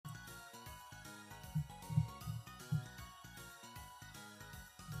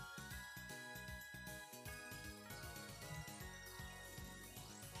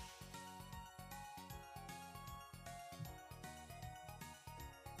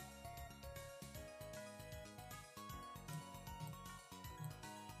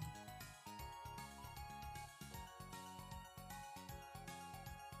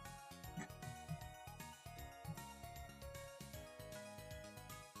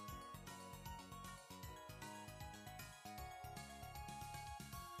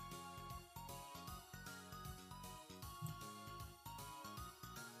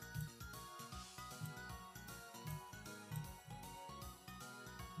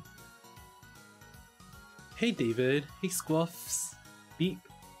Hey David. Hey Squuffs. Beep.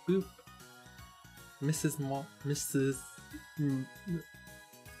 Boop. Mrs.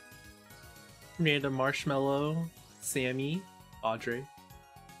 Random Marshmallow. Sammy. Audrey.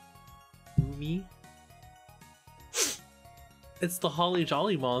 Umi. It's the Holly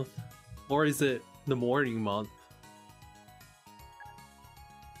Jolly month. Or is it the Mourning month?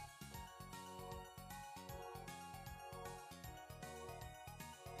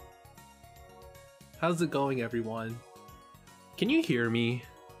 How's it going, everyone? Can you hear me?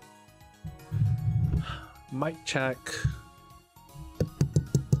 Mic check.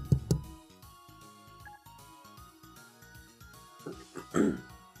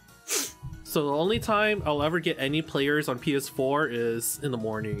 So the only time I'll ever get any players on PS4 is in the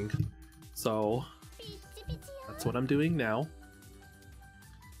morning. So that's what I'm doing now.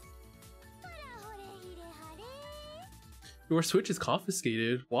 Your Switch is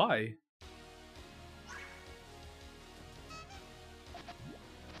confiscated. Why?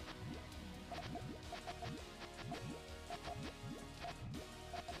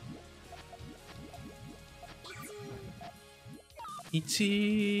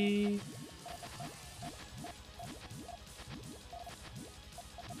 Ichi.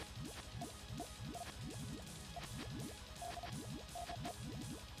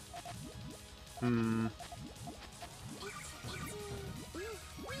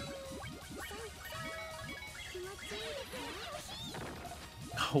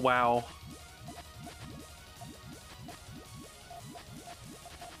 Oh, wow.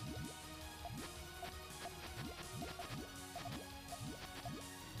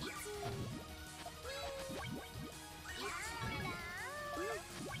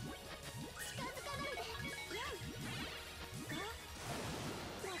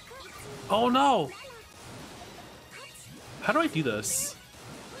 Oh no! How do I do this?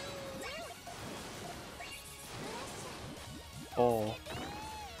 Oh.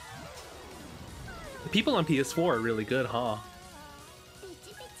 The people on PS4 are really good, huh?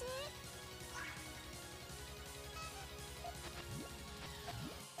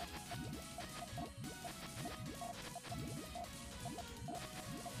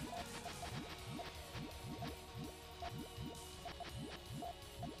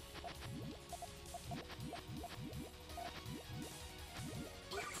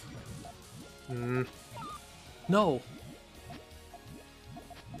 No.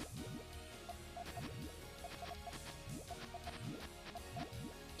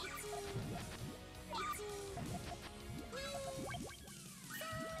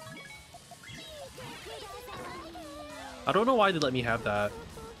 I don't know why they let me have that.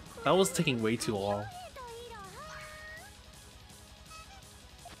 That was taking way too long.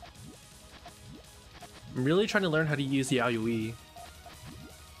 I'm really trying to learn how to use the Yaoi.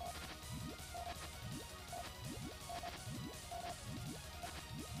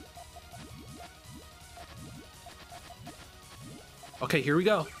 Okay, here we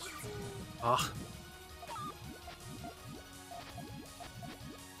go. Ah.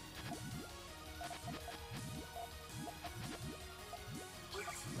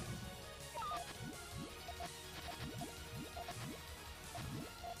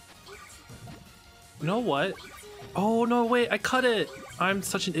 You know what? Oh no, wait, I cut it! I'm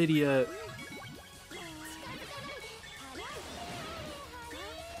such an idiot.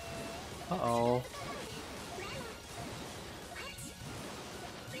 Uh-oh.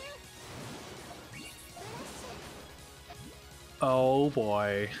 Oh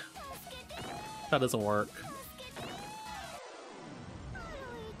boy. That doesn't work.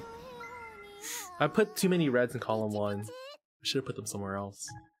 I put too many reds in column 1. I should have put them somewhere else.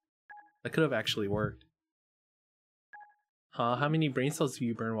 That could have actually worked. Huh? How many brain cells do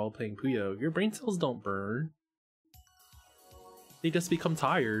you burn while playing Puyo? Your brain cells don't burn. They just become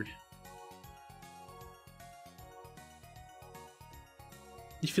tired.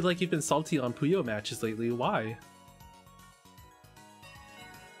 You feel like you've been salty on Puyo matches lately. Why?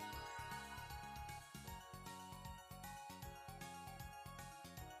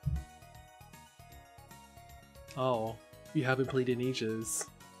 Oh, you haven't played in ages.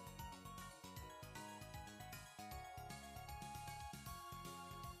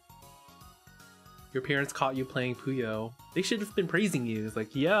 Your parents caught you playing Puyo. They should have been praising you. It's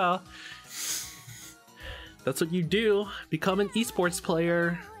like, yeah, that's what you do. Become an eSports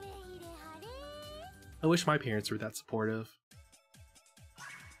player. I wish my parents were that supportive.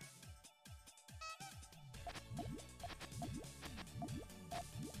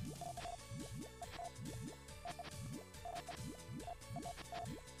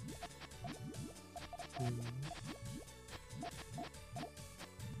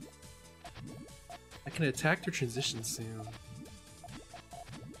 can attack or transition soon.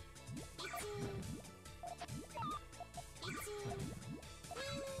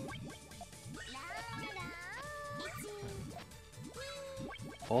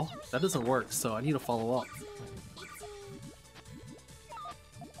 Oh, that doesn't work, so I need to follow up.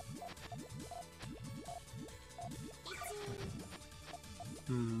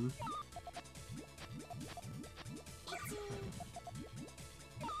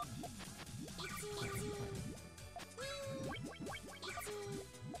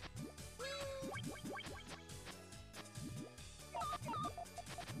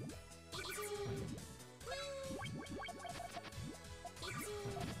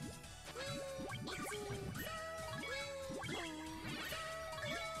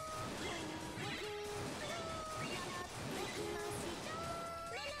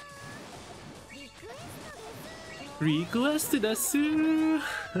 Requested desu.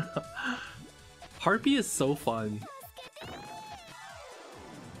 Harpy is so fun.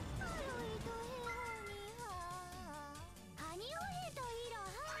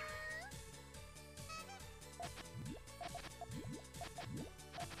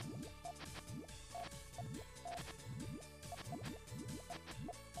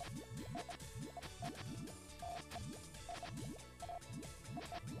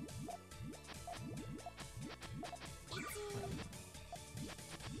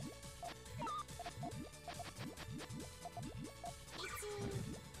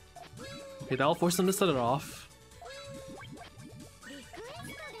 Okay, that'll force them to set it off.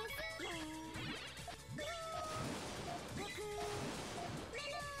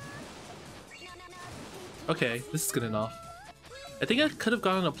 Okay, this is good enough. I think I could have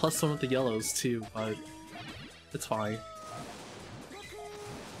gotten a +1 with the yellows too, but it's fine.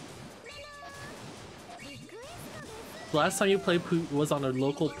 Last time you played was on a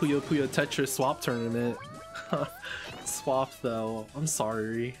local Puyo Puyo Tetris swap tournament. Swap though, I'm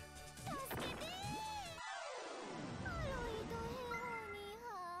sorry.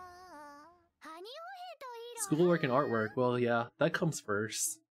 Schoolwork and artwork, well yeah, that comes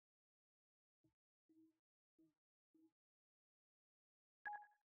first.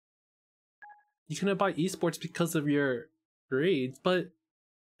 You couldn't buy eSports because of your grades, but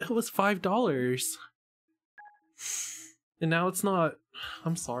it was $5. And now it's not.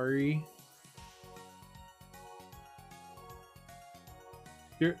 I'm sorry.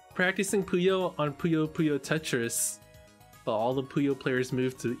 You're practicing Puyo on Puyo Puyo Tetris, but all the Puyo players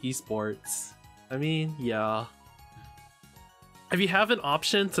moved to eSports. I mean, yeah. If you have an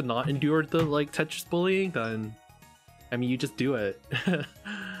option to not endure the like Tetris bullying, then I mean you just do it. Well,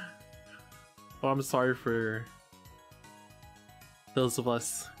 I'm sorry for those of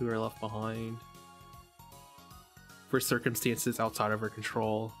us who are left behind for circumstances outside of our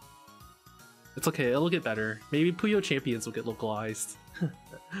control. It's okay, it'll get better. Maybe Puyo Champions will get localized.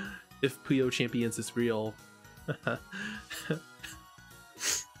 If Puyo Champions is real.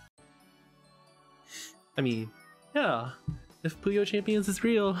 I mean, yeah, if Puyo Champions is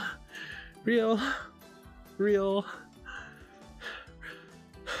real, real,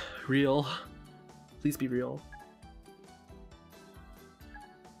 please be real.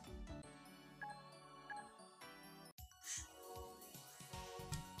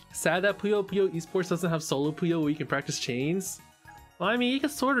 Sad that Puyo Puyo Esports doesn't have solo Puyo where you can practice chains. Well, I mean, you can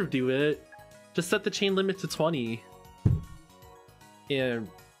sort of do it. Just set the chain limit to 20. And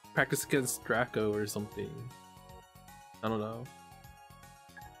practice against Draco or something. I don't know.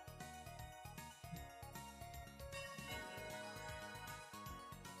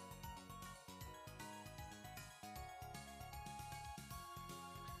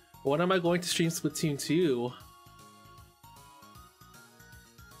 When am I going to stream Splatoon 2?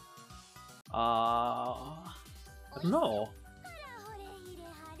 I don't know.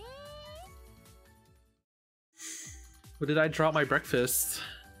 Or did I drop my breakfast?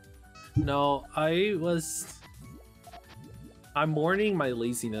 No, I'm mourning my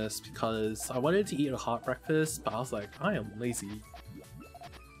laziness because I wanted to eat a hot breakfast, but I was like, I am lazy.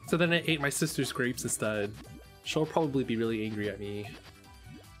 So then I ate my sister's grapes instead. She'll probably be really angry at me.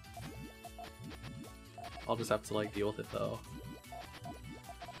 I'll just have to like deal with it though.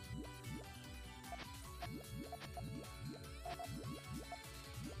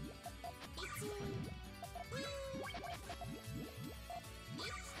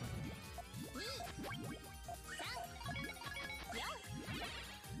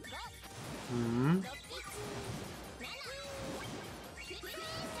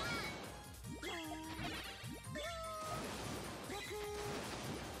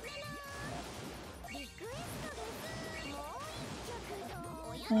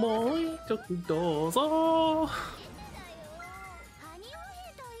 もうちょっとどうぞ。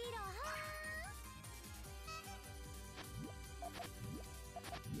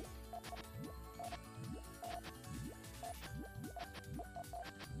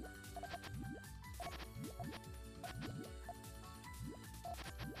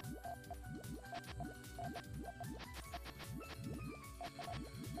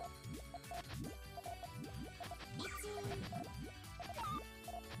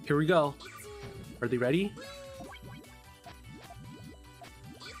Here we go. Are they ready?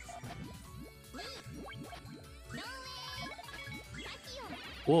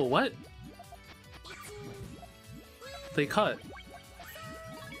 Whoa, what? They cut.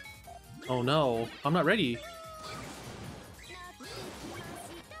 Oh no, I'm not ready.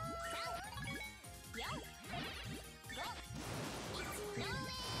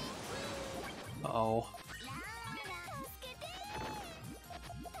 Uh-oh.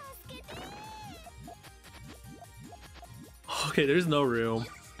 Okay, there's no room.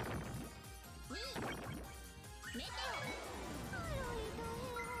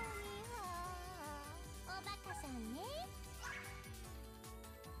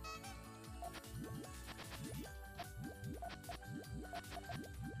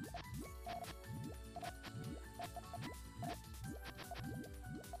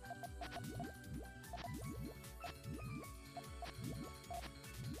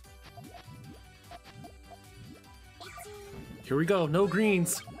 Here we go, no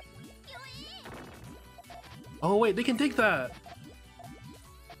greens. Oh wait, they can take that.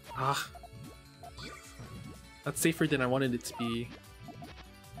 Ah, that's safer than I wanted it to be.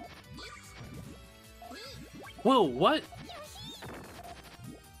 Whoa, what?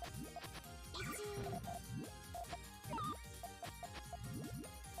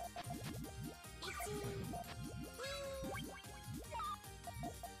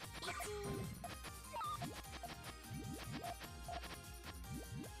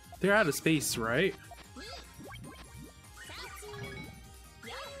 They're out of space, right?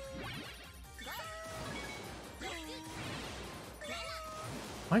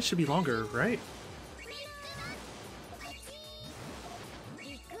 Mine should be longer, right?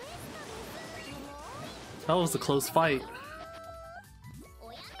 That was a close fight.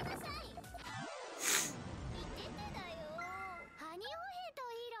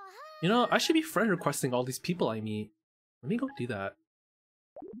 You know, I should be friend requesting all these people I meet. Let me go do that.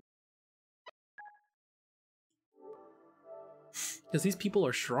 Because these people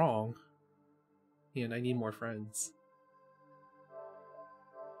are strong. And I need more friends.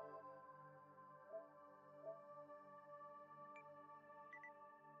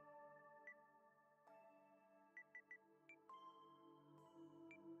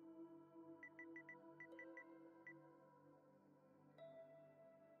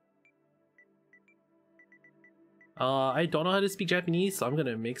 I don't know how to speak Japanese, so I'm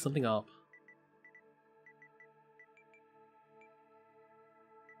gonna make something up.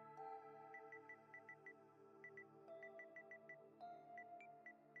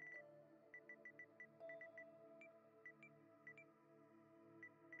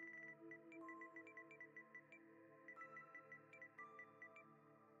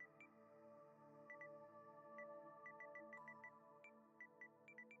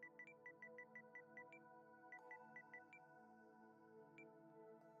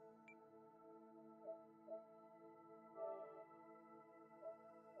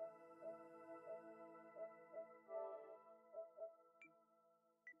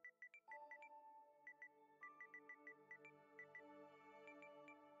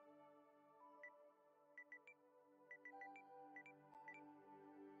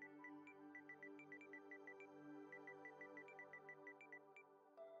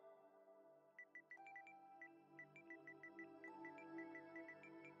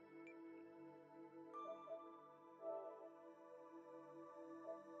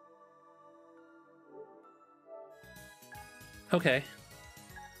 Okay.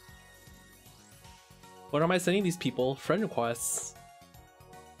 What am I sending these people? Friend requests.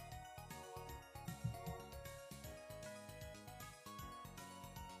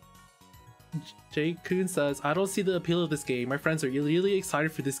 Jake Kuhn says, I don't see the appeal of this game. My friends are really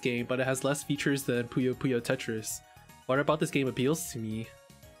excited for this game, but it has less features than Puyo Puyo Tetris. What about this game appeals to me?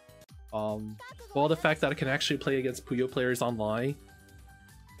 Well, the fact that I can actually play against Puyo players online.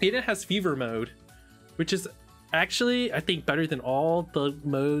 And it has fever mode, which is actually, I think, better than all the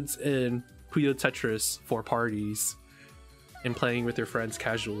modes in Puyo Tetris for parties and playing with your friends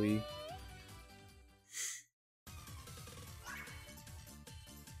casually.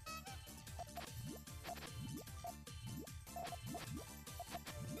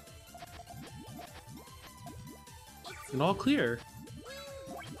 And all clear.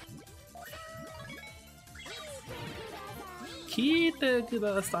 Kite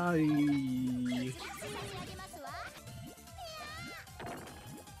kudasai.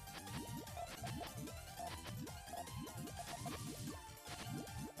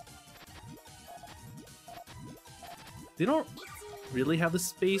 They don't really have the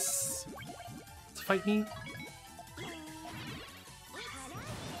space to fight me.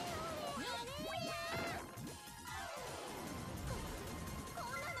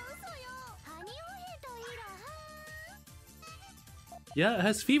 Yeah, it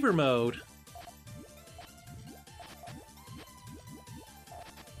has fever mode.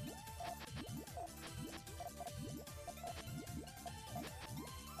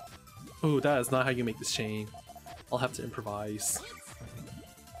 Oh, that is not how you make this chain. I'll have to improvise.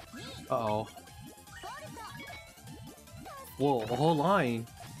 Uh-oh. Whoa, a whole line.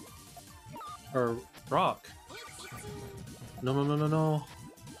 Or rock. No, no, no, no, no.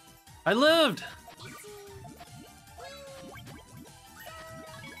 I lived!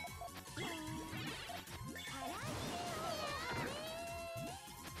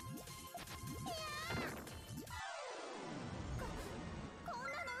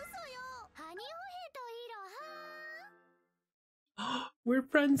 We're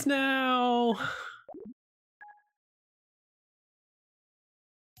friends now!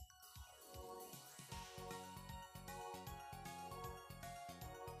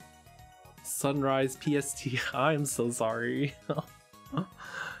 Sunrise PST, I'm so sorry.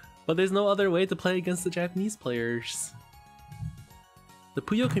 But there's no other way to play against the Japanese players. The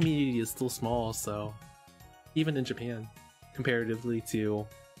Puyo community is still small, so even in Japan, comparatively to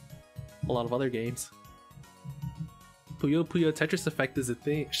a lot of other games. Puyo Puyo Tetris effect is a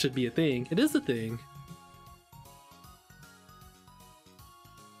thing, should be a thing. It is a thing.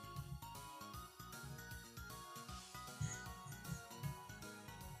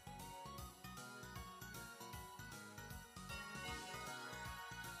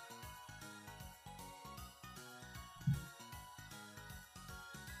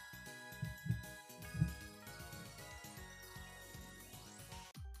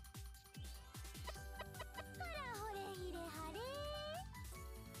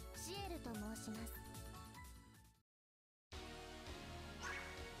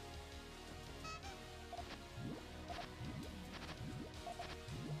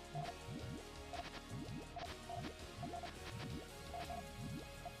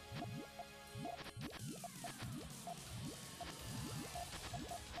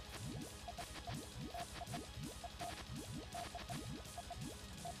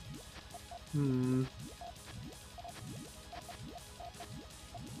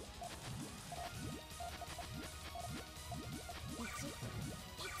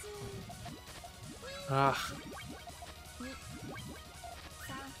 Ah.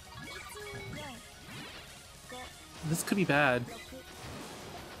 This could be bad.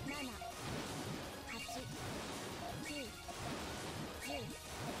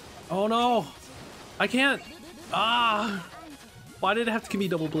 Oh no! I can't! Ah! Why did it have to give me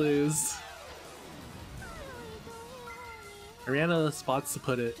double blues? I ran out of spots to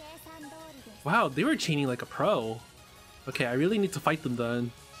put it. Wow, they were chaining like a pro. Okay, I really need to fight them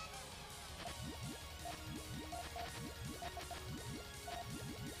then.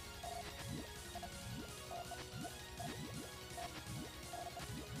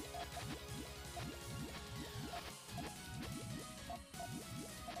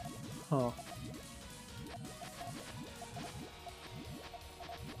 Huh.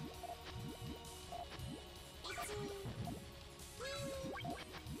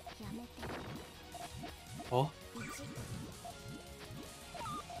 Oh.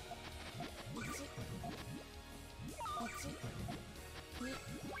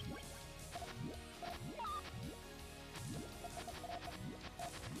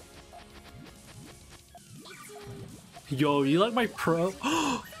 Yo, you like my pro?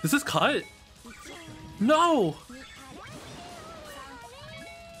 This is cut? No!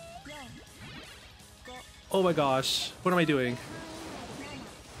 Oh my gosh, what am I doing?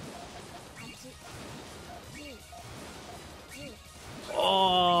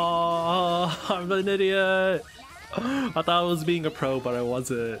 Oh, I'm an idiot. I thought I was being a pro, but I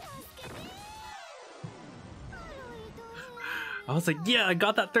wasn't. I was like, yeah, I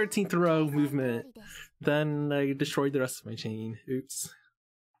got that 13th row movement. Then I destroyed the rest of my chain. Oops.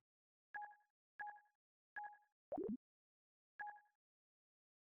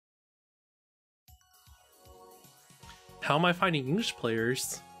 How am I finding English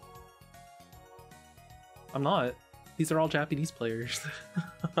players? I'm not. These are all Japanese players.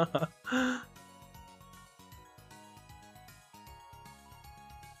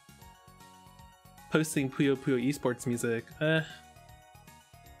 posting Puyo Puyo eSports music. I'm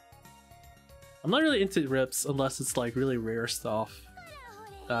not really into rips unless it's like really rare stuff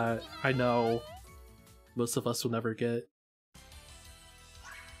that I know most of us will never get.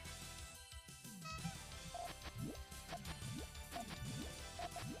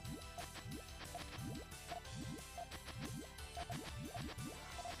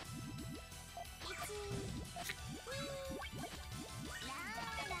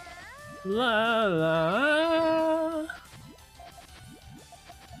 La la.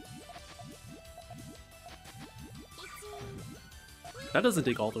 That doesn't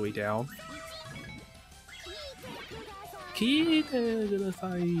dig all the way down.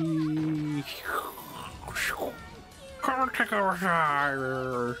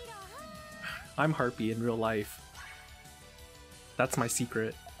 I'm Harpy in real life. That's my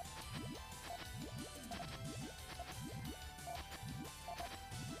secret.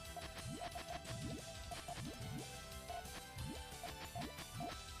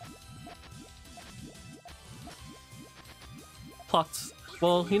 Plots.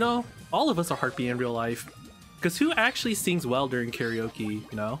 Well, you know, all of us are Harpy in real life. Because who actually sings well during karaoke,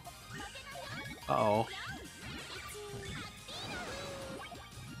 you know? Uh-oh.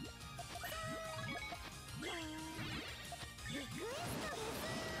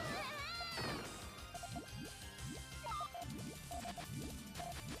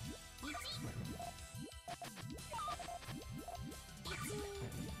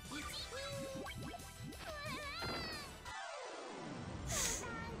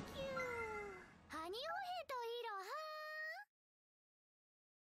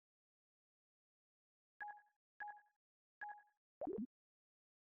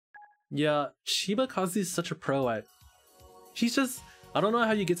 Yeah, Shiba Kazu is such a pro at... She's just... I don't know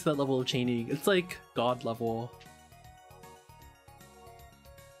how you get to that level of chaining. It's like god level.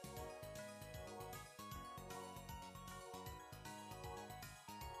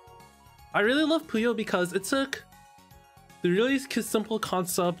 I really love Puyo because it took the really simple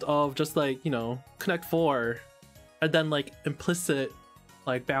concept of just like, you know, connect 4 and then like implicit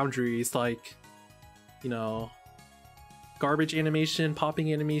like boundaries like, you know, garbage animation,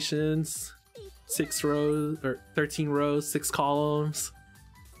 popping animations, 6 rows or 13 rows, 6 columns.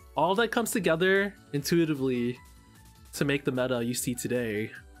 All that comes together intuitively to make the meta you see today.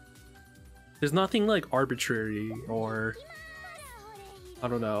 There's nothing like arbitrary or, I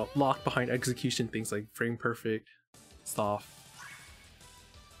don't know, locked behind execution things like frame perfect stuff.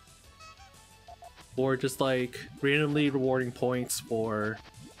 Or just like randomly rewarding points for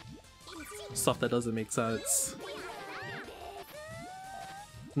stuff that doesn't make sense.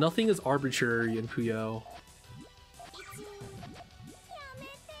 Nothing is arbitrary in Puyo.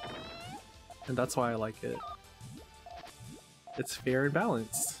 And that's why I like it. It's fair and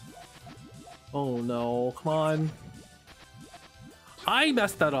balanced. Oh no, come on. I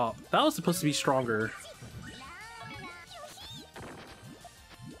messed that up. That was supposed to be stronger.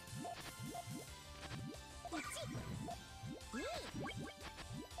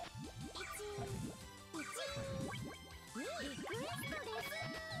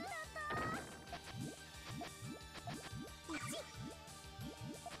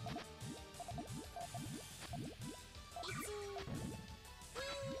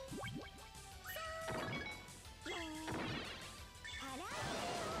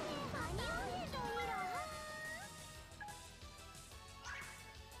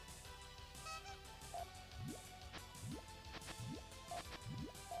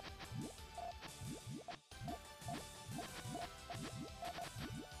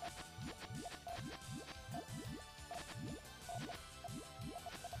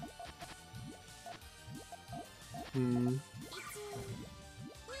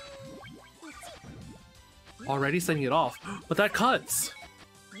 Already sending it off, but that cuts!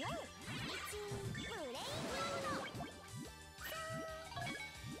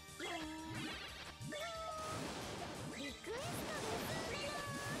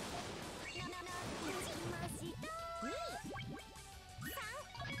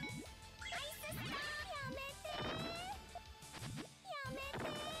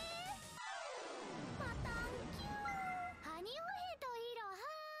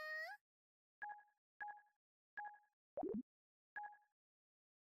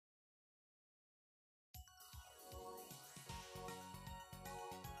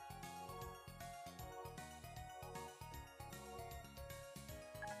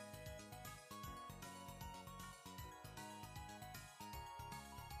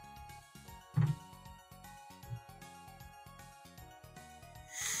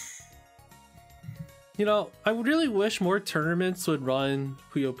 You know, I really wish more tournaments would run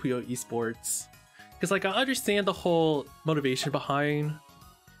Puyo Puyo eSports. Because like I understand the whole motivation behind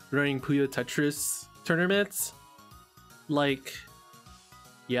running Puyo Tetris tournaments. Like,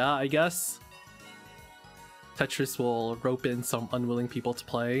 yeah, I guess Tetris will rope in some unwilling people to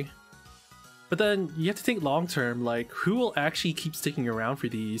play. But then you have to think long term, like who will actually keep sticking around for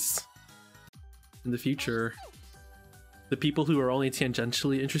these in the future? The people who are only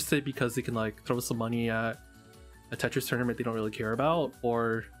tangentially interested because they can like throw some money at a Tetris tournament they don't really care about,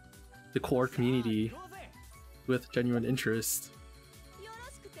 or the core community with genuine interest.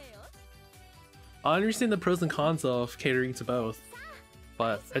 I understand the pros and cons of catering to both,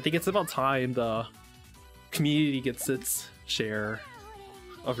 but I think it's about time the community gets its share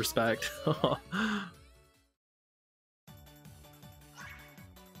of respect.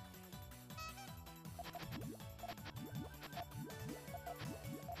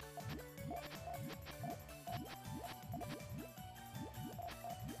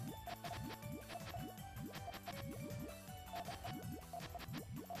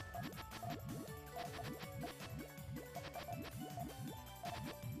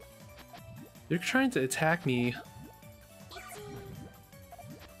 They're trying to attack me.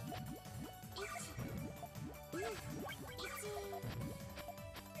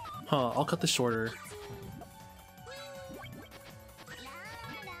 Huh, I'll cut this shorter.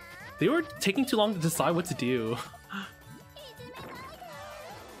 They were taking too long to decide what to do.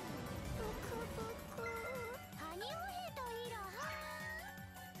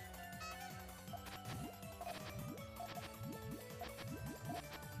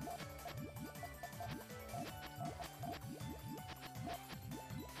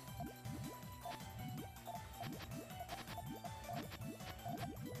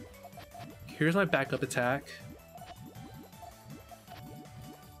 Here's my backup attack.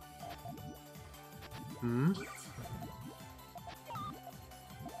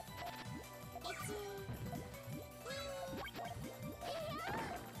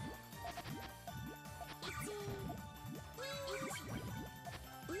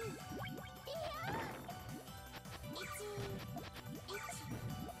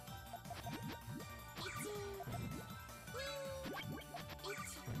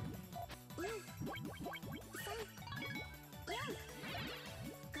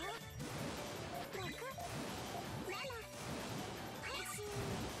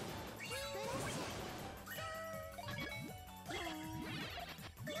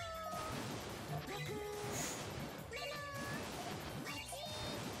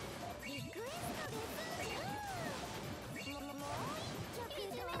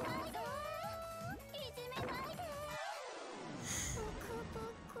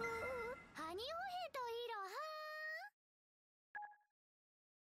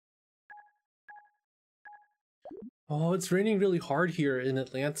 Oh, it's raining really hard here in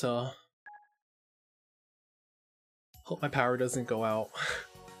Atlanta. Hope my power doesn't go out.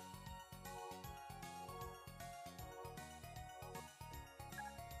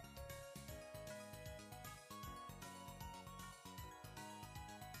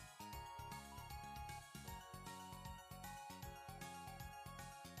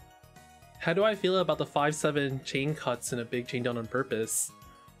 How do I feel about the 5-7 chain cuts and a big chain down on purpose?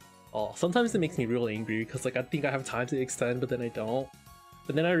 Oh, sometimes it makes me real angry because like I think I have time to extend, but then I don't.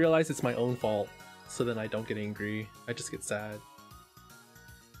 But then I realize it's my own fault, so then I don't get angry. I just get sad.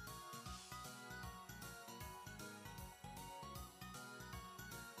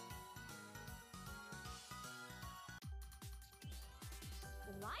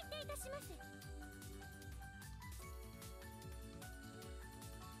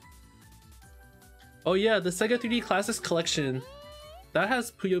 Oh yeah, the Sega 3D Classics collection. That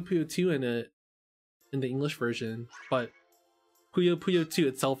has Puyo Puyo 2 in it, in the English version, but Puyo Puyo 2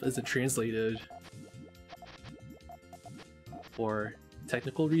 itself isn't translated. For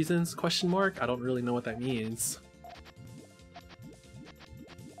technical reasons, question mark? I don't really know what that means.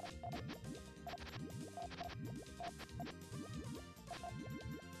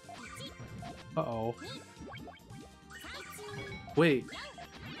 Uh-oh. Wait.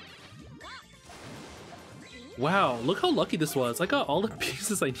 Wow, look how lucky this was. I got all the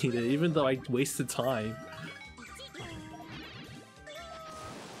pieces I needed, even though I wasted time.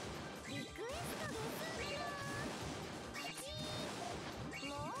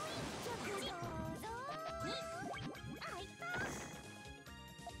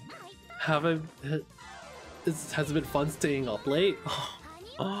 Has it been fun staying up late?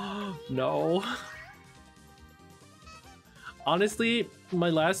 Oh, no. Honestly,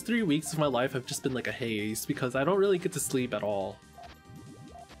 my last 3 weeks of my life have just been like a haze because I don't really get to sleep at all.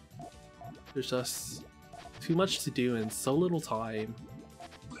 There's just too much to do and so little time.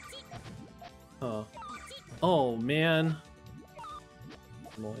 Huh. Oh man.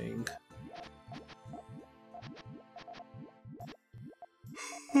 Annoying.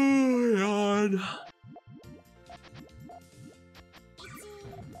 Oh my god.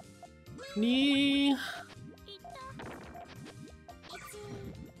 Knee.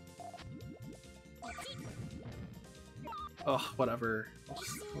 Oh, whatever.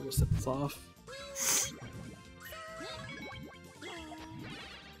 I'll just set this off.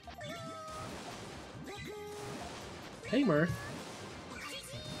 Hey, Mirth.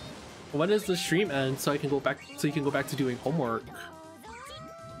 When does the stream end so I can go back? So you can go back to doing homework.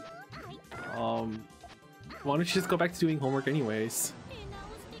 Why don't you just go back to doing homework anyways?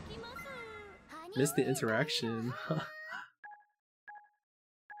 Miss the interaction.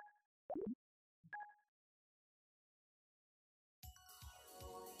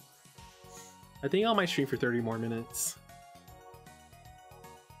 I think I might stream for 30 more minutes.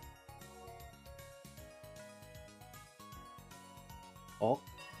 Oh.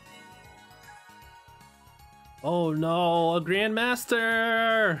 Oh no, a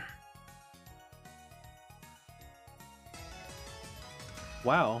Grandmaster!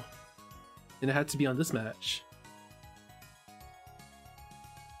 Wow. And it had to be on this match.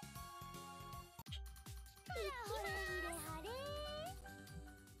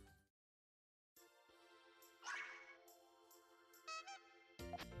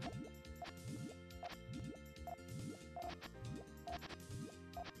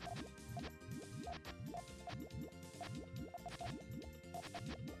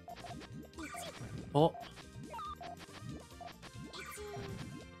 Oh.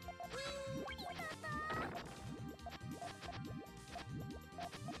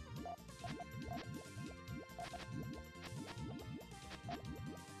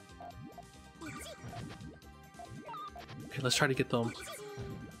 Okay, let's try to get them.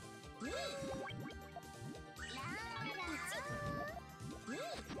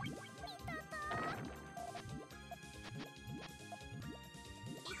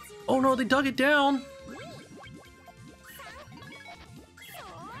 Oh no, they dug it down!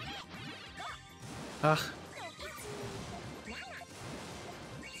 Ah.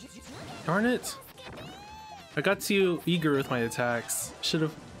 Darn it! I got too eager with my attacks. Should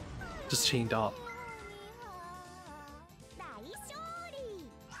have just chained up.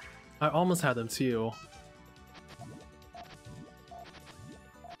 I almost had them too.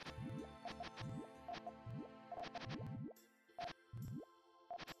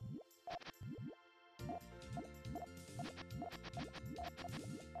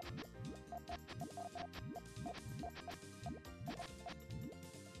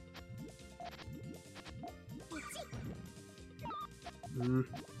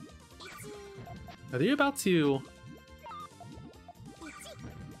 Are they about to...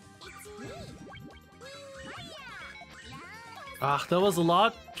 Ah, that was a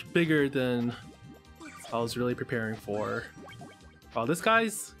lot bigger than I was really preparing for. Wow, this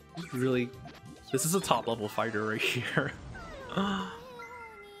guy's really... This is a top level fighter right here.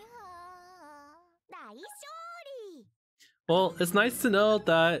 Well, it's nice to know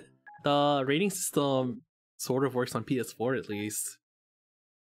that the rating system sort of works on PS4 at least.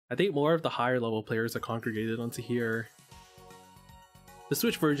 I think more of the higher level players are congregated onto here. The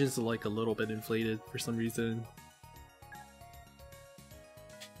Switch versions are like a little bit inflated for some reason.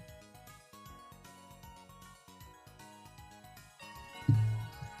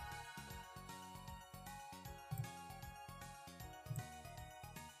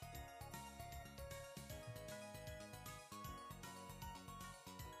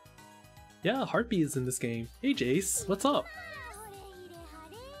 Yeah, Heartbeat is in this game. Hey Jace, what's up?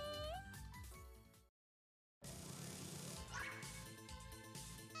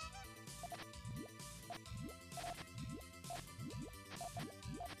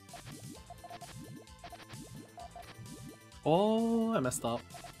 Oh, I messed up.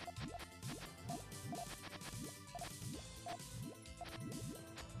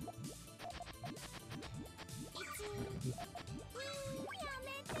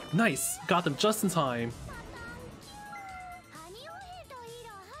 Nice! Got them just in time.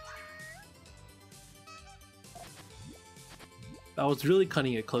 I was really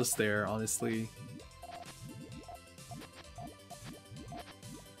cutting it close there, honestly.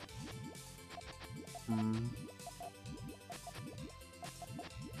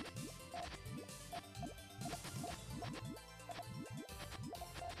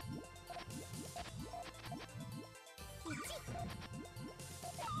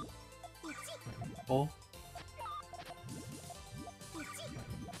 Oh.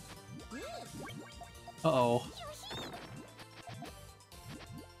 Uh-oh.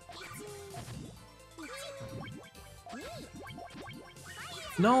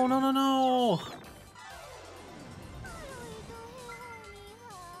 No, no, no, no!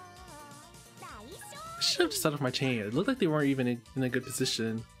 I should have just set off my chain. It looked like they weren't even in a good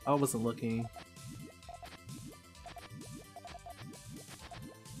position. I wasn't looking.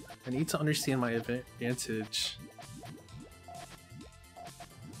 I need to understand my advantage.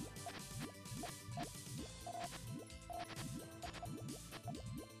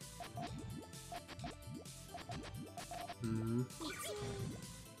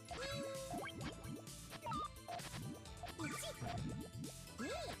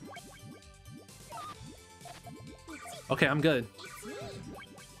 Okay, I'm good.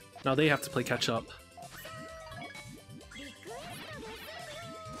 Now they have to play catch up.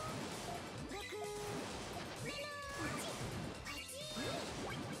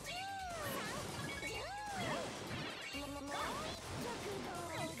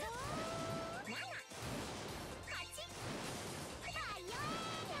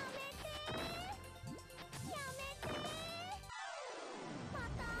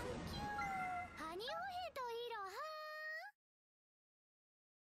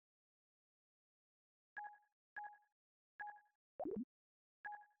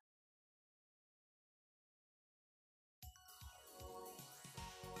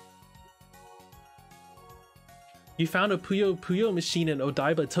 You found a Puyo Puyo machine in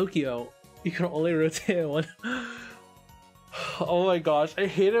Odaiba, Tokyo. You can only rotate one. Oh my gosh, I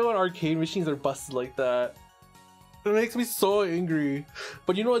hate it when arcade machines are busted like that. It makes me so angry.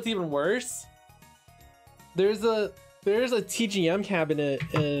 But you know what's even worse? There's a TGM cabinet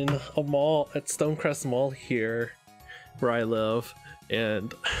in a mall at Stonecrest Mall here, where I live,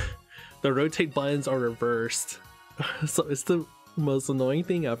 and the rotate buttons are reversed. So it's the most annoying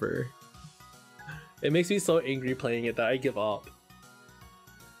thing ever. It makes me so angry playing it that I give up.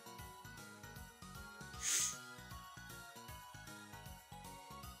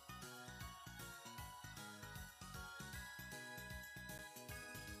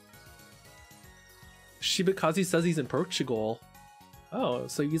 Shibakazu says he's in Portugal. Oh,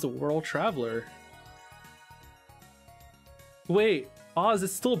 so he's a world traveler. Wait, Oz,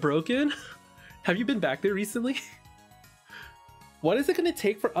 is it still broken? Have you been back there recently? What is it gonna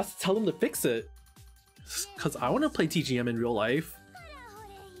take for us to tell them to fix it? Because I want to play TGM in real life.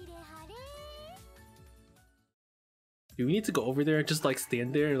 Do we need to go over there and just like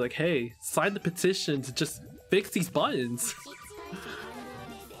stand there and like, hey, sign the petition to just fix these buttons?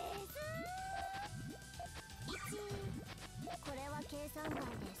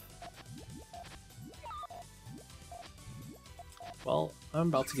 Well, I'm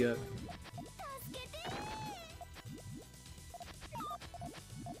about to get...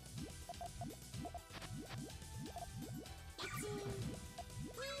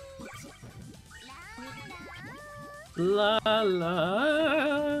 La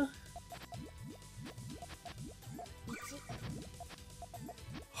la.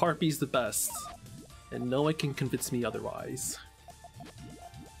 Harpy's the best, and no one can convince me otherwise.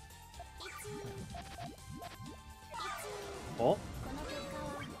 Oh.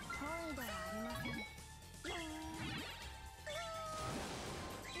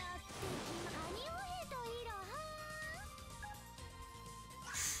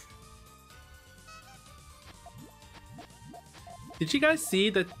 Did you guys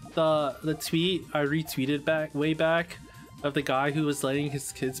see that the tweet I retweeted way back of the guy who was letting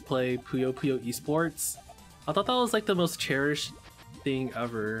his kids play Puyo Puyo eSports? I thought that was like the most cherished thing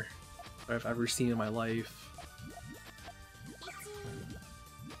ever I've ever seen in my life.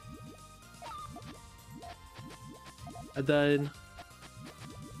 And then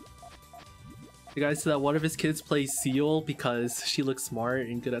the guy said that one of his kids plays Seal because she looks smart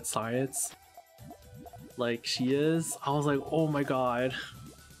and good at science. Like she is. I was like, oh my god.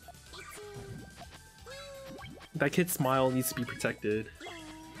 That kid's smile needs to be protected.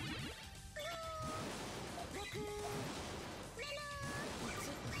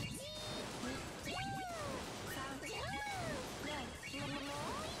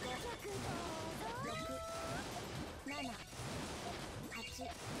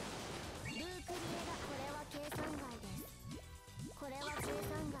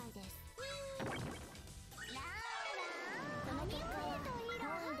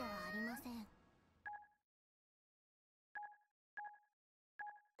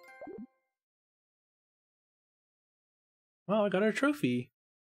 Wow, I got a trophy.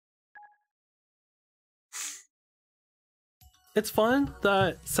 It's fun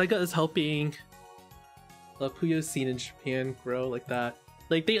that Sega is helping the Puyo scene in Japan grow like that.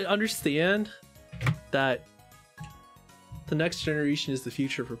 Like, they understand that the next generation is the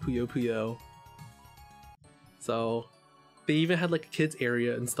future for Puyo Puyo. So, They even had like a kids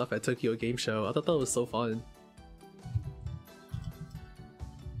area and stuff at Tokyo Game Show. I thought that was so fun.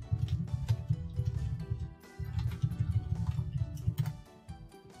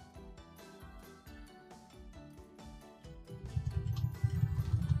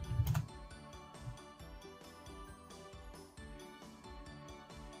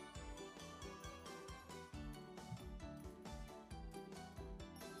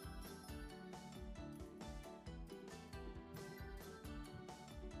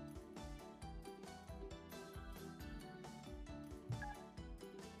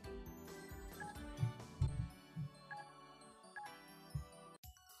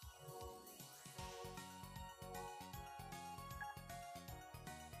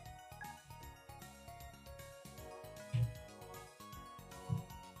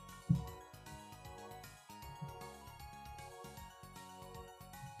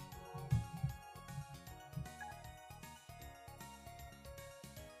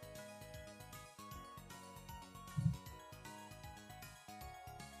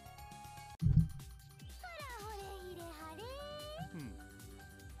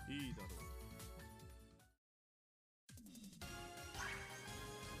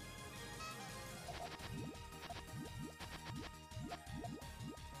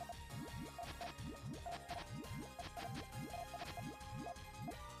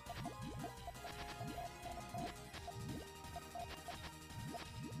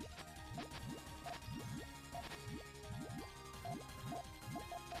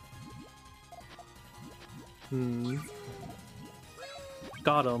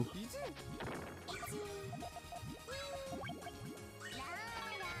 Got him.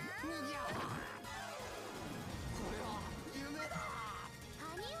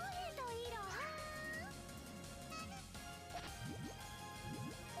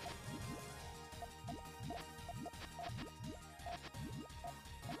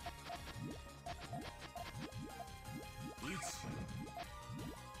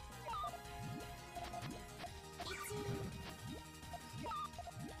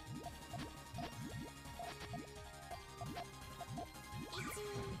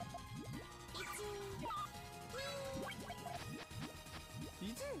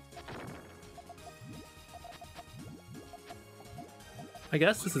 I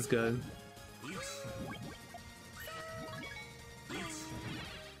guess this is good.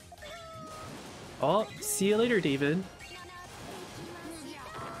 Oh, see you later, David.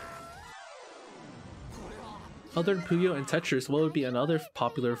 Other than Puyo and Tetris, what would be another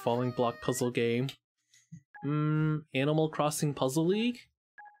popular falling block puzzle game? Animal Crossing Puzzle League?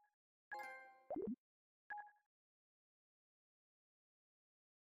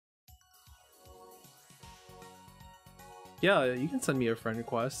 Yeah, you can send me a friend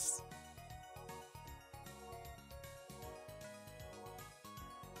request.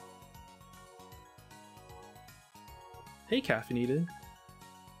 Hey, Caffeinated.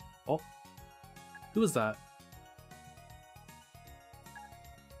 Oh, who was that?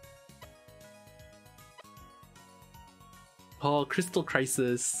 Oh, Crystal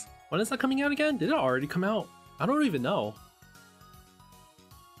Crisis. When is that coming out again? Did it already come out? I don't even know.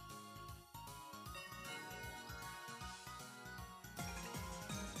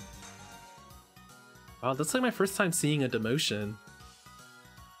 Wow, that's like my first time seeing a demotion.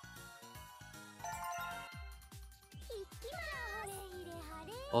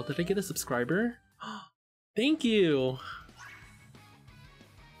 Oh, did I get a subscriber? Thank you!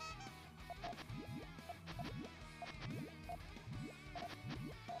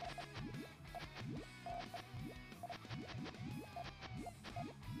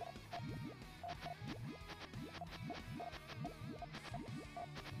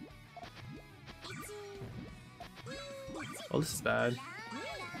 Oh, this is bad.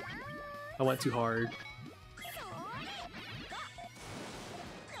 I went too hard.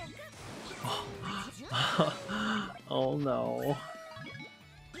 Oh no.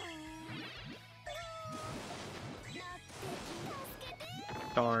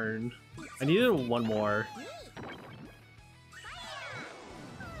 Darn. I needed one more.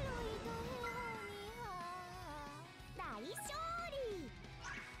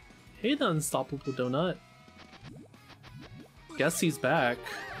 Hey, the Unstoppable Donut. Guess he's back.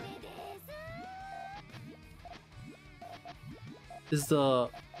 Is the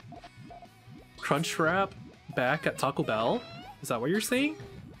Crunch Wrap back at Taco Bell? Is that what you're saying?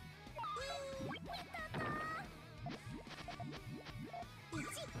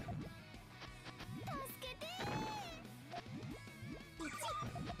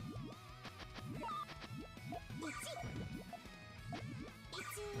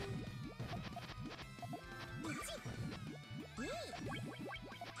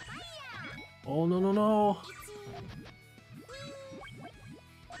 Oh no no no!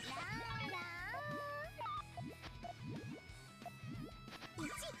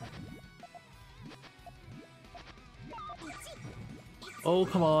 Oh,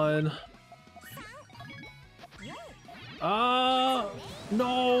 come on. Ah,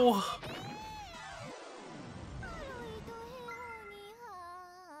 no.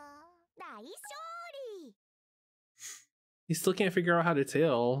 He still can't figure out how to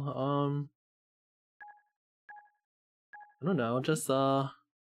tail. I don't know, just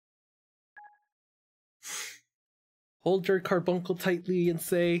hold your carbuncle tightly and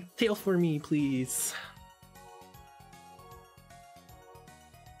say, tail for me, please.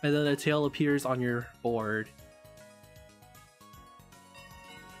 And then a tail appears on your board.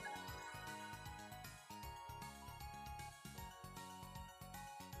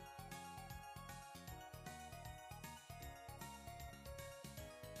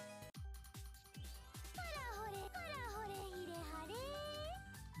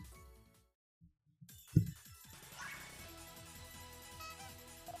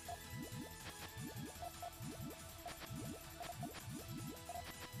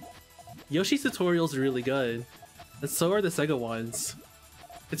 Yoshi's tutorials are really good, and so are the Sega ones.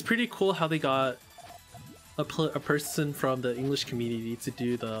 It's pretty cool how they got a person from the English community to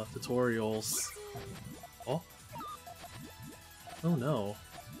do the tutorials. Oh? Oh no.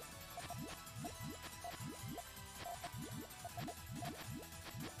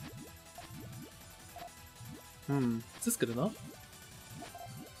 Is this good enough?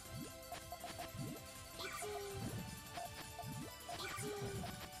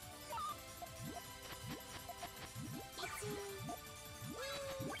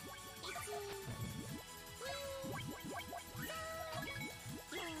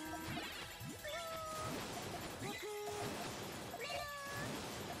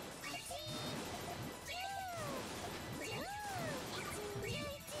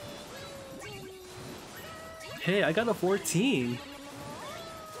 Hey, I got a 14!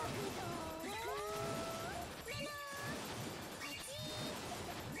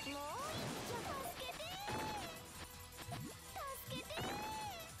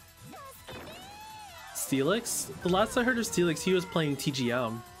 Steelix? The last I heard of Steelix, he was playing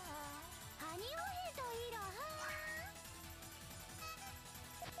TGM.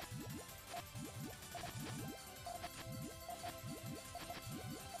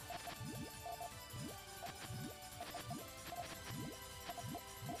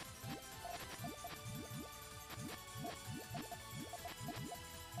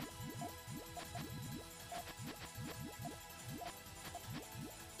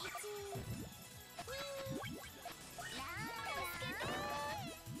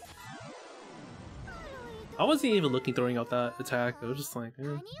 I wasn't even looking throwing out that attack. I was just like,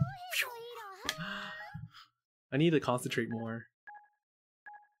 eh. I need to concentrate more.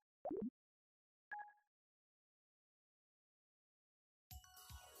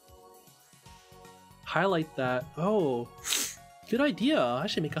 Highlight that. Oh, good idea. I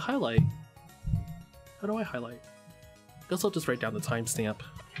should make a highlight. How do I highlight? Guess I'll just write down the timestamp.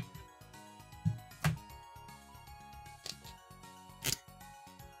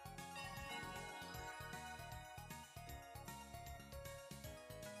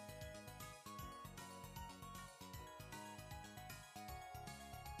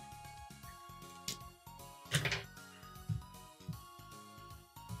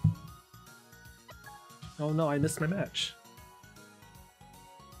 Oh no, I missed my match.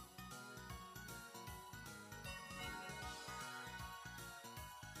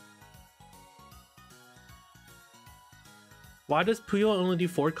 Why does Puyo only do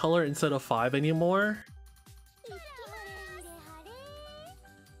 4 color instead of 5 anymore?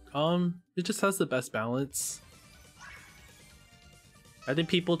 It just has the best balance. I think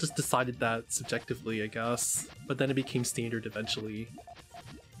people just decided that subjectively, I guess, but then it became standard eventually.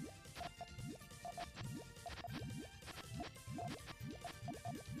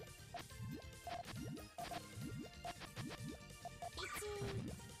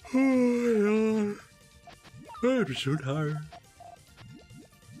 Oh my god. I'm so tired.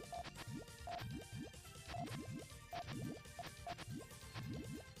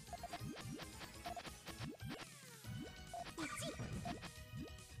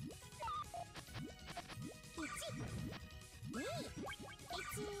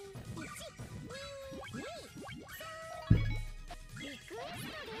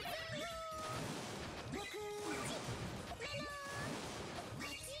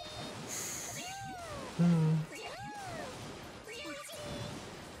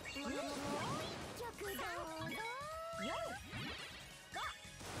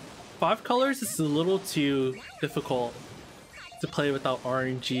 5 colors is a little too difficult to play without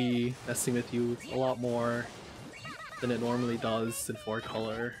RNG messing with you a lot more than it normally does in 4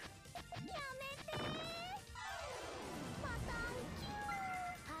 color.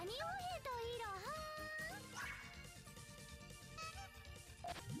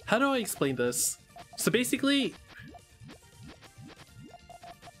 How do I explain this? So basically,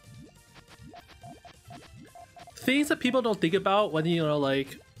 things that people don't think about when, you know,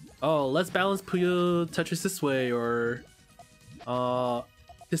 like, oh, let's balance Puyo Tetris this way, or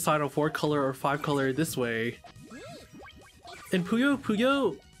decide on 4 color or 5 color this way. In Puyo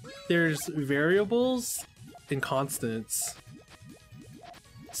Puyo, there's variables and constants.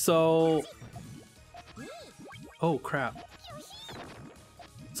 So, oh crap.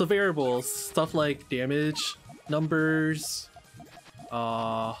 So variables, stuff like damage, numbers,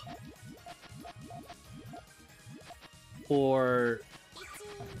 or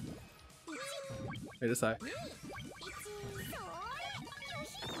wait a sec.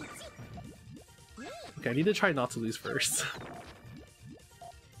 Okay, I need to try not to lose first.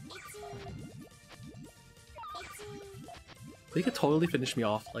 They could totally finish me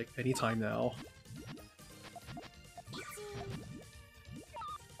off like anytime now.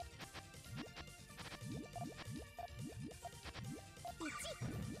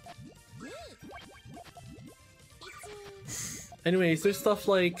 Anyways, there's stuff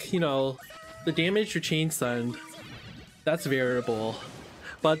like, you know, the damage your chain send, that's variable.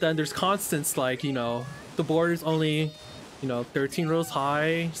 But then there's constants like, you know, the board is only, you know, 13 rows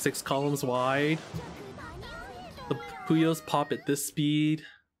high, 6 columns wide. The Puyos pop at this speed,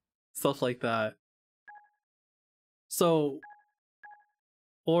 stuff like that. So,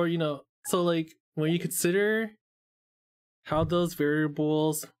 or, you know, so like when you consider how those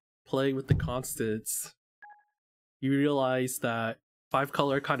variables play with the constants, you realize that 5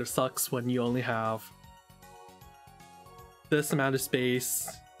 color kind of sucks when you only have this amount of space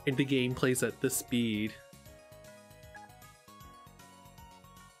and the game plays at this speed.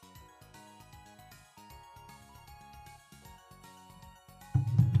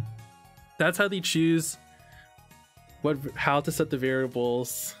 That's how they choose how to set the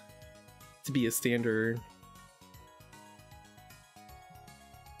variables to be a standard.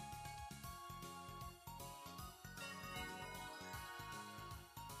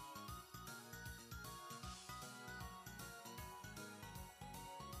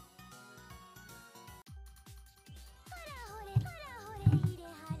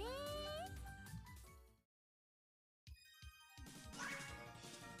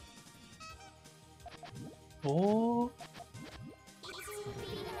 Oh.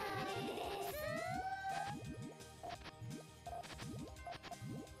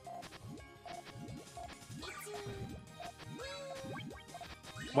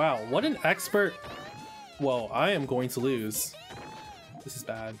 Wow, what an expert. Whoa, I am going to lose. This is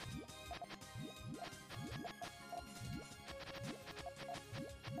bad.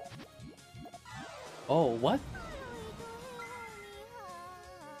 Oh, what?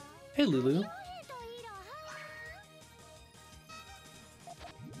 Hey, Lulu.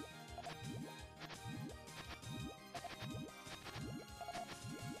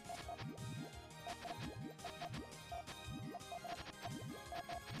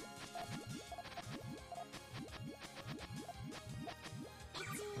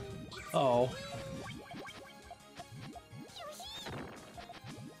 Oh.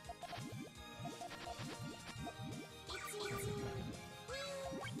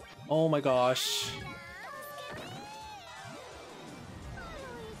 Oh my gosh.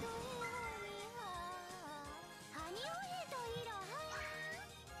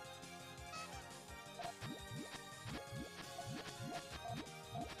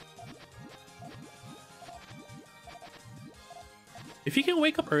 If you can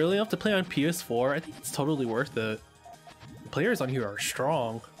wake up early enough to play on PS4, I think it's totally worth it. The players on here are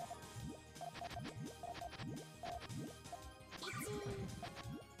strong.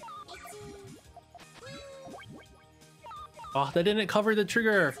 Oh, that didn't cover the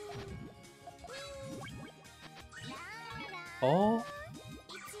trigger. Oh.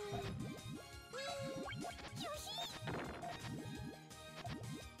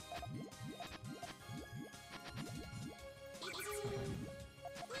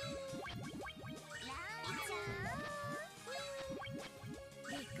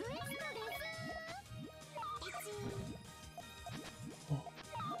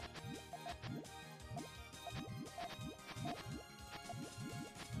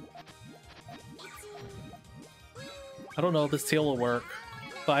 I don't know if this tail will work,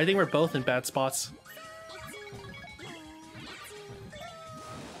 but I think we're both in bad spots.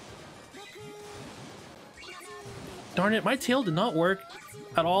 Darn it, my tail did not work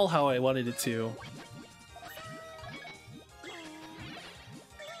at all how I wanted it to.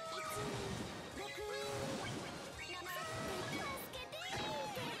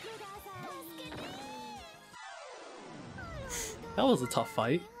 That was a tough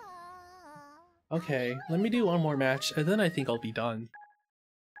fight. Okay, let me do one more match and then I think I'll be done.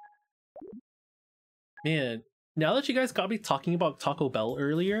 Man, now that you guys got me talking about Taco Bell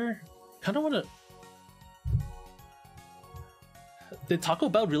earlier, kind of want to... Did Taco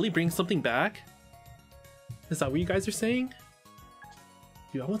Bell really bring something back? Is that what you guys are saying?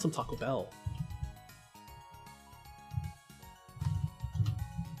 Dude, I want some Taco Bell.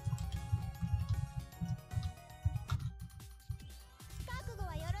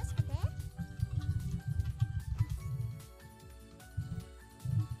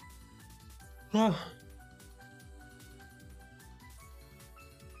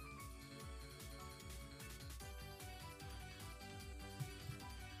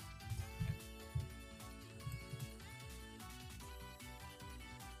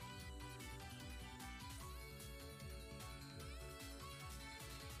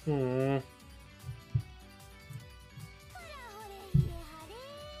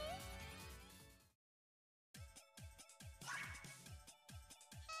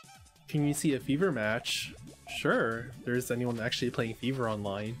 Can you see a Fever match? Sure, if there's anyone actually playing Fever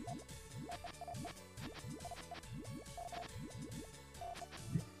online.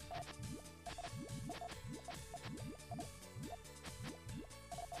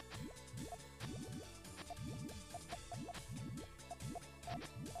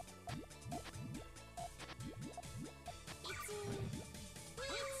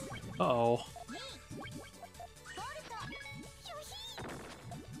 Uh-oh.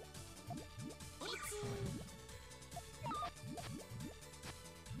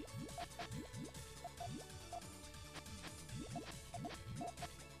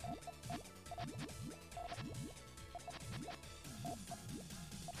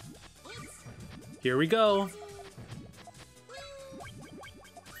 Here we go.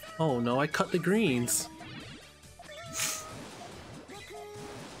 Oh no, I cut the greens.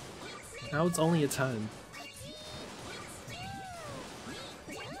 Now it's only a 10.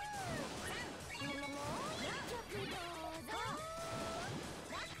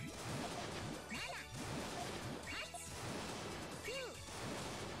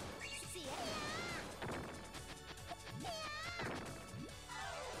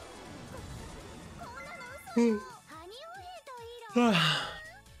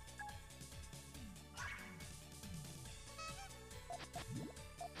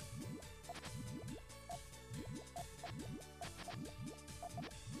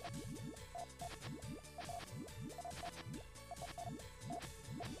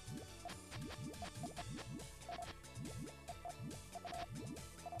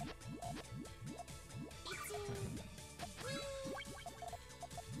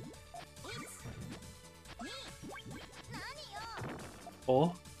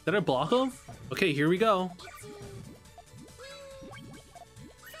 Oh, did I block him? Okay, here we go.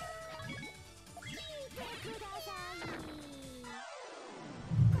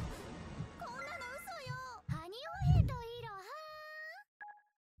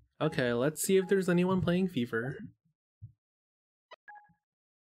 Okay, let's see if there's anyone playing Fever.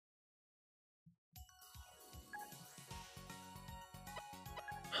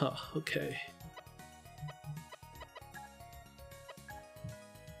 Huh, okay.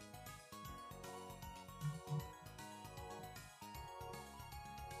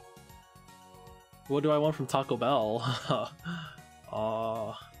 What do I want from Taco Bell?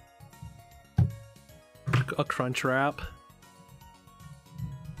 A crunch wrap.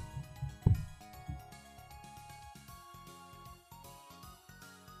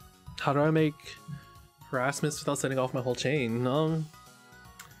 How do I make harassments without setting off my whole chain?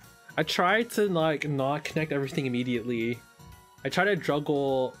 I try to like not connect everything immediately. I try to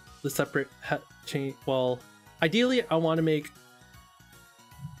juggle the separate chain. Well, ideally I want to make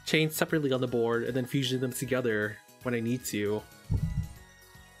chains separately on the board and then fusion them together when I need to.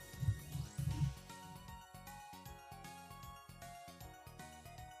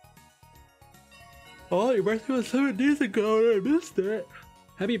 Oh, your birthday was 7 days ago and I missed it.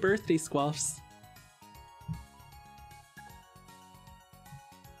 Happy birthday, Squaffs.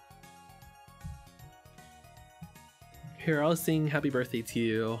 Here, I'll sing happy birthday to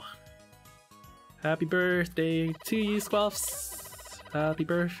you. Happy birthday to you, Squaffs. Happy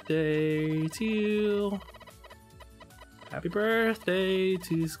birthday to you. Happy birthday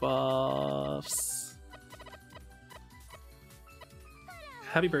to Squaffs.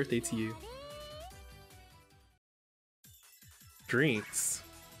 Happy birthday to you. drinks.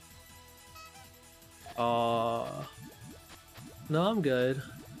 No, I'm good.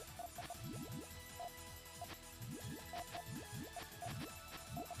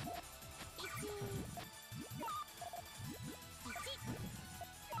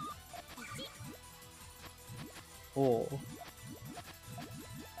 Oh.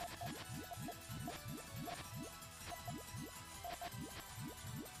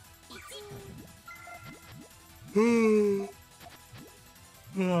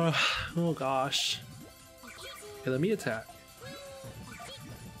 Oh gosh. Okay, let me attack.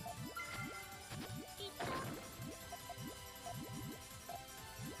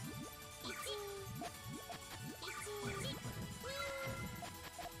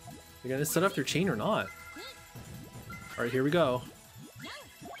 They're gonna set up their chain or not? Alright, here we go.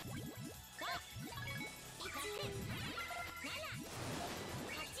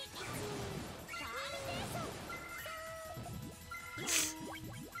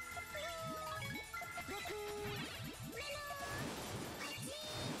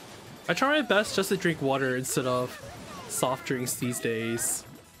 I try my best just to drink water instead of soft drinks these days.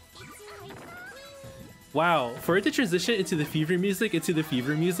 Wow, for it to transition into the fever music,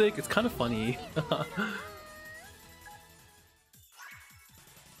 it's kind of funny.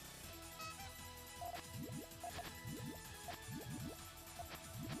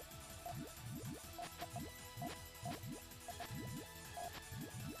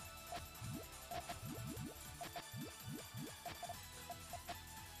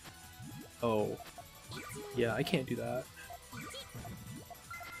 Oh, yeah, I can't do that.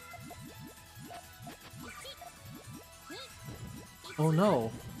 Oh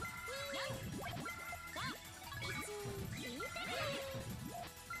no.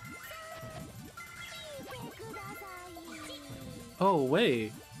 Oh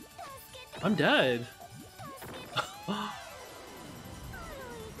wait, I'm dead.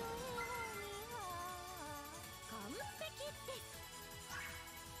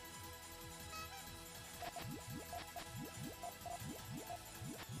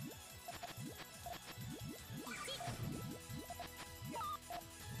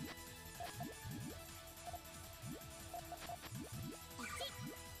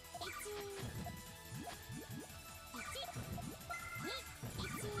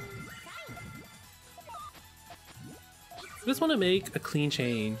 I just want to make a clean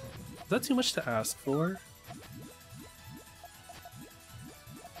chain. Is that too much to ask for?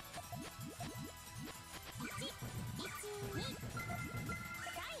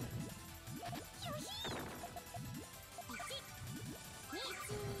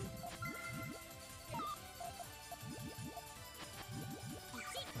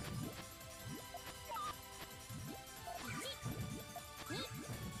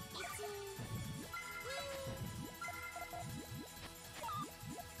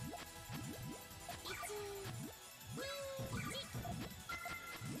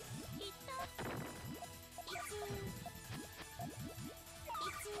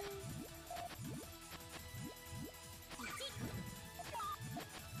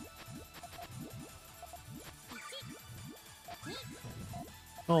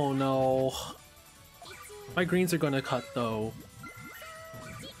 Oh no. My greens are gonna cut though.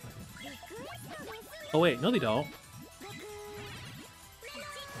 Oh wait, no they don't.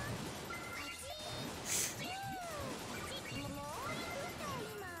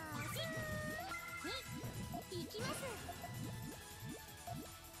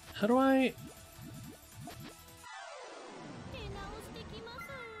 How do I...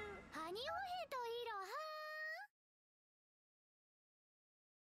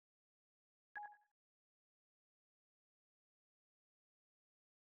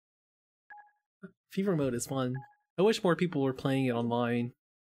 Fever mode is fun. I wish more people were playing it online.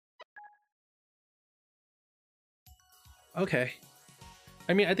 Okay.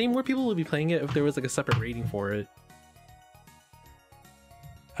 I mean, I think more people would be playing it if there was like a separate rating for it.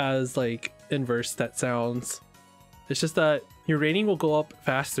 As like inverse that sounds. It's just that your rating will go up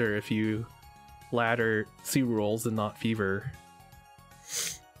faster if you ladder C rolls and not fever.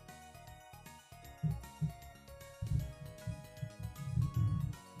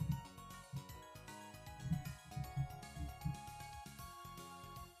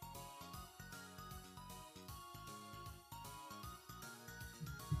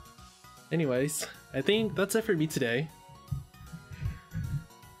 Anyways, I think that's it for me today.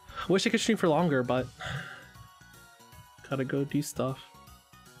 Wish I could stream for longer, but gotta go do stuff.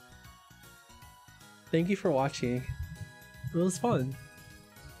 Thank you for watching. It was fun.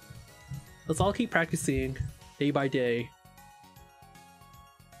 Let's all keep practicing day by day.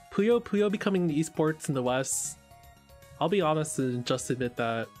 Puyo Puyo becoming the esports in the West. I'll be honest and just admit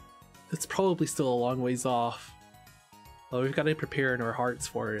that it's probably still a long ways off. But we've got to prepare in our hearts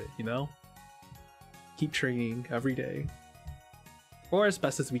for it, you know? Keep training every day. Or as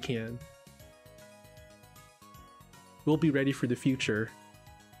best as we can. We'll be ready for the future.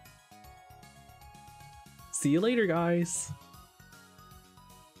 See you later, guys!